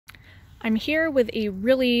I'm here with a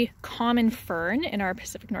really common fern in our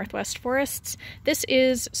Pacific Northwest forests. This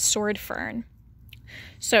is sword fern.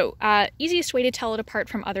 So, easiest way to tell it apart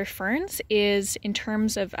from other ferns is in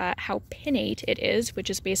terms of how pinnate it is,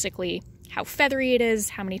 which is basically how feathery it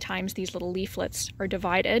is, how many times these little leaflets are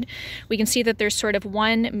divided. We can see that there's sort of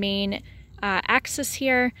one main axis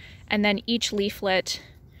here, and then each leaflet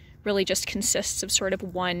really just consists of sort of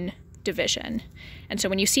one division. And so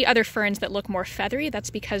when you see other ferns that look more feathery, that's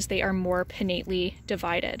because they are more pinnately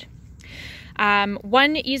divided.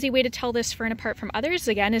 One easy way to tell this fern apart from others,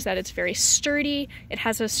 again, is that it's very sturdy. It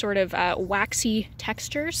has a sort of waxy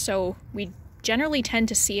texture, so we generally tend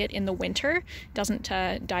to see it in the winter. It doesn't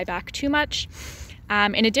die back too much.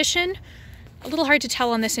 In addition, a little hard to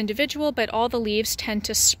tell on this individual, but all the leaves tend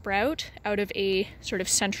to sprout out of a sort of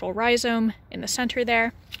central rhizome in the center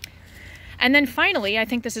there. And then finally, I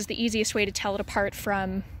think this is the easiest way to tell it apart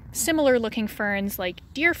from similar looking ferns like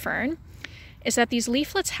deer fern, is that these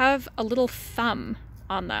leaflets have a little thumb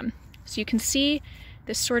on them. So you can see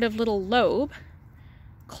this sort of little lobe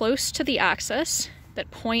close to the axis that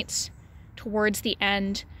points towards the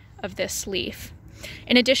end of this leaf.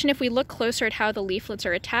 In addition, if we look closer at how the leaflets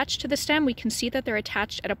are attached to the stem, we can see that they're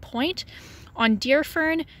attached at a point. On deer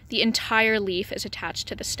fern, the entire leaf is attached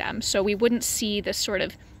to the stem, so we wouldn't see this sort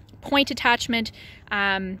of point attachment.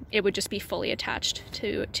 It would just be fully attached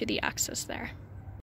to the axis there.